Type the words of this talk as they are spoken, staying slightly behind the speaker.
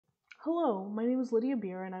Hello, my name is Lydia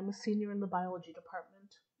Beer and I'm a senior in the biology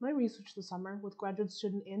department. My research this summer with graduate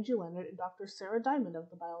student Angie Leonard and Dr. Sarah Diamond of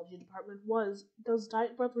the biology department was, does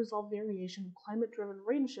diet breath resolve variation in climate-driven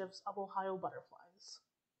rain shifts of Ohio butterflies?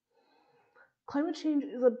 Climate change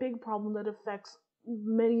is a big problem that affects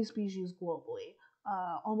many species globally,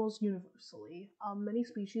 almost universally. Many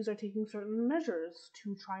species are taking certain measures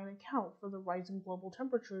to try and account for the rising global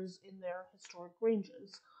temperatures in their historic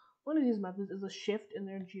ranges. One of these methods is a shift in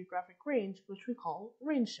their geographic range, which we call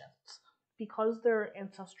range shifts. Because their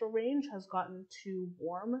ancestral range has gotten too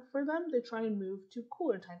warm for them, they try and move to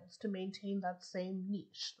cooler climates to maintain that same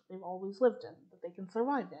niche that they've always lived in, that they can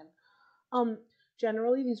survive in. Um,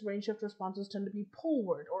 Generally, these range shift responses tend to be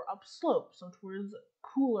poleward or upslope, so towards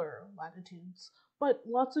cooler latitudes. But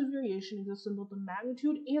lots of variation exists in both the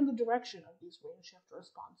magnitude and the direction of these range shift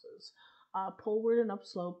responses. Poleward and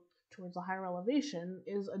upslope towards a higher elevation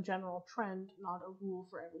is a general trend, not a rule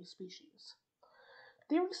for every species.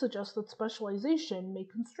 Theory suggests that specialization may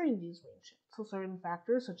constrain these range shifts, so certain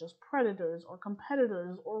factors such as predators or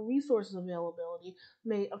competitors or resources availability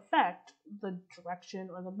may affect the direction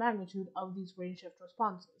or the magnitude of these range shift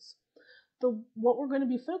responses. What we're going to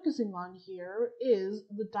be focusing on here is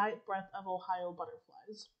the diet breath of Ohio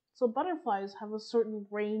butterflies. So butterflies have a certain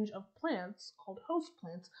range of plants called host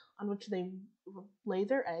plants on which they lay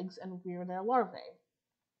their eggs and rear their larvae.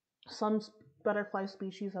 Some butterfly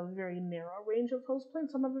species have a very narrow range of host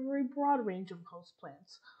plants, some have a very broad range of host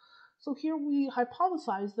plants. So here we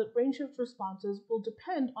hypothesize that range shift responses will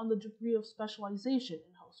depend on the degree of specialization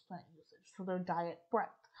in host plant usage, so their diet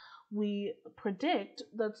breadth. We predict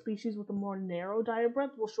that species with a more narrow diet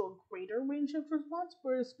breadth will show a greater range shift response,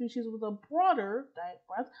 whereas species with a broader diet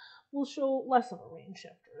breadth will show less of a range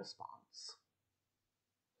shift response.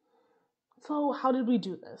 So, how did we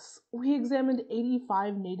do this? We examined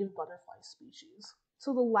 85 native butterfly species.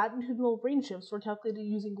 So, the latitudinal range shifts were calculated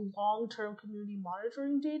using long term community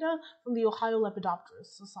monitoring data from the Ohio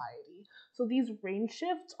Lepidopterist Society. So, these range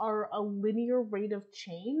shifts are a linear rate of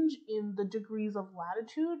change in the degrees of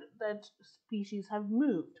latitude that species have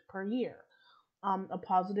moved per year. A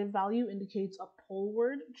positive value indicates a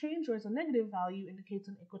poleward change, whereas a negative value indicates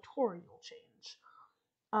an equatorial change.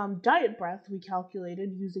 Diet breadth we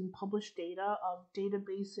calculated using published data of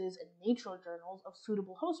databases and nature journals of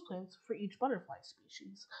suitable host plants for each butterfly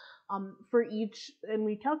species. And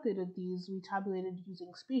we calculated these, we tabulated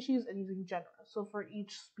using species and using genera. So for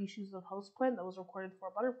each species of host plant that was recorded for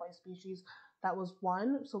a butterfly species, that was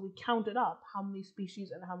one. So we counted up how many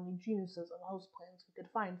species and how many genuses of host plants we could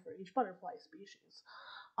find for each butterfly species.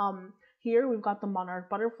 Here we've got the monarch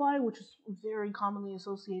butterfly, which is very commonly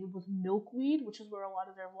associated with milkweed, which is where a lot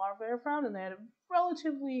of their larvae are found, and they had a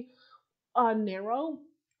relatively narrow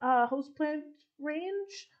host plant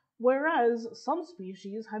range, whereas some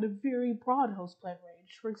species had a very broad host plant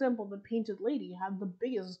range. For example, the painted lady had the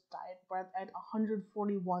biggest diet breadth at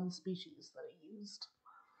 141 species that it used.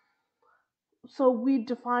 So we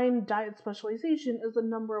define diet specialization as the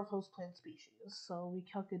number of host plant species. So we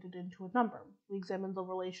calculated it into a number. We examined the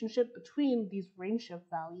relationship between these range shift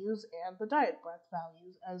values and the diet breadth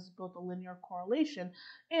values as both a linear correlation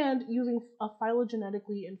and using a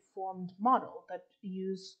phylogenetically informed model that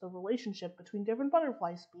used the relationship between different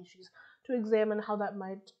butterfly species to examine how that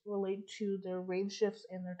might relate to their range shifts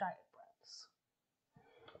and their diet breadths.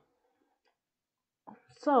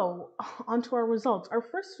 So, onto our results. Our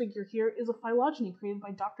first figure here is a phylogeny created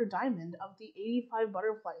by Dr. Diamond of the 85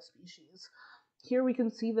 butterfly species. Here we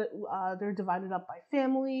can see that they're divided up by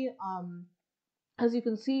family. As you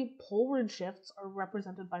can see, poleward shifts are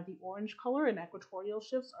represented by the orange color, and equatorial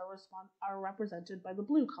shifts are represented by the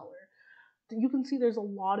blue color. You can see there's a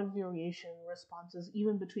lot of variation in responses,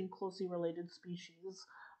 even between closely related species.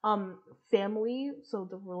 Family, so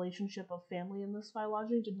the relationship of family in this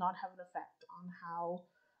phylogeny did not have an effect on how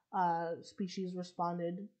species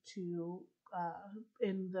responded to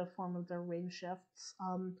in the form of their range shifts.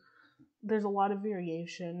 There's a lot of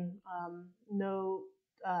variation. No,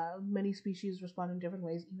 many species respond in different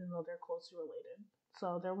ways, even though they're closely related.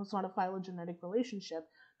 So there was not a phylogenetic relationship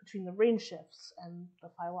between the range shifts and the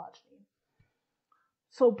phylogeny.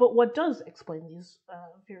 So, but what does explain these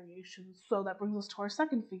variations? So that brings us to our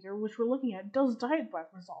second figure, which we're looking at. Does diet breath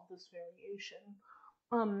resolve this variation?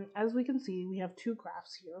 As we can see, we have two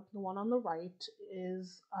graphs here. The one on the right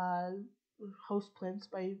is host plants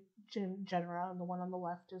by genera, and the one on the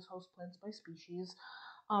left is host plants by species.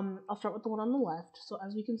 I'll start with the one on the left. So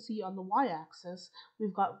as we can see on the y-axis,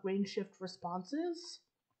 we've got range shift responses.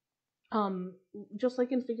 Just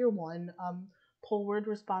like in figure 1, poleward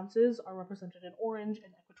responses are represented in orange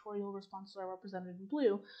and migratorial responses are represented in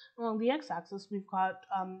blue. Along the x-axis, we've got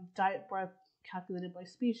diet breadth calculated by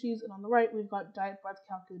species, and on the right, we've got diet breadth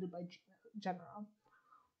calculated by genera.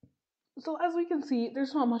 So as we can see,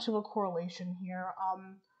 there's not much of a correlation here.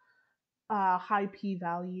 High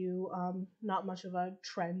p-value, not much of a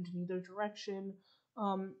trend in either direction.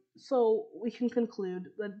 So we can conclude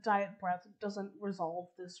that diet breadth doesn't resolve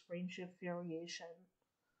this range shift variation.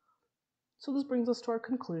 So this brings us to our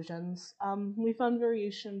conclusions. We found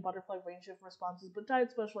variation in butterfly range shift responses, but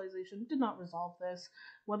diet specialization did not resolve this.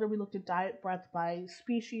 Whether we looked at diet breadth by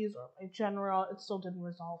species or by genera, it still didn't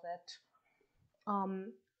resolve it.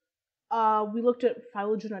 We looked at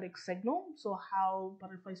phylogenetic signal, so how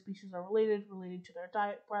butterfly species are related to their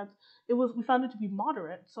diet breadth. We found it to be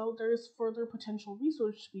moderate, so there is further potential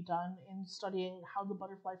research to be done in studying how the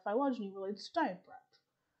butterfly phylogeny relates to diet breadth.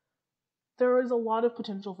 There is a lot of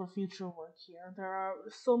potential for future work here. There are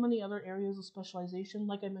so many other areas of specialization.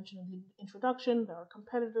 Like I mentioned in the introduction, there are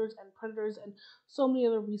competitors and predators and so many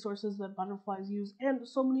other resources that butterflies use and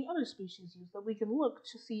so many other species use that we can look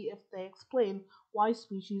to see if they explain why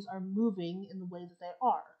species are moving in the way that they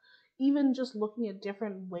are. Even just looking at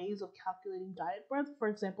different ways of calculating diet breadth, for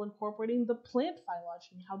example, incorporating the plant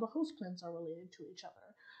phylogeny, how the host plants are related to each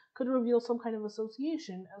other, could reveal some kind of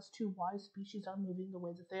association as to why species are moving the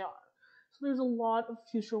way that they are. So there's a lot of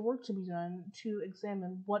future work to be done to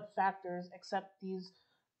examine what factors explain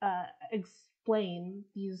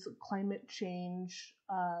these climate change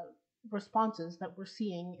responses that we're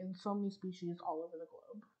seeing in so many species all over the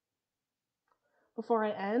globe. Before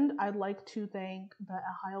I end, I'd like to thank the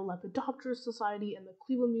Ohio Lepidopterist Society and the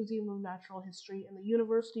Cleveland Museum of Natural History and the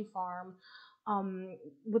University Farm.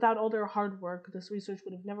 Without all their hard work, this research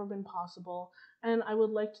would have never been possible. And I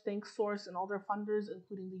would like to thank SOURCE and all their funders,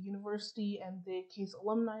 including the university and the Case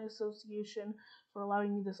Alumni Association, for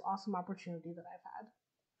allowing me this awesome opportunity that I've had.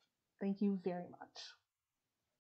 Thank you very much.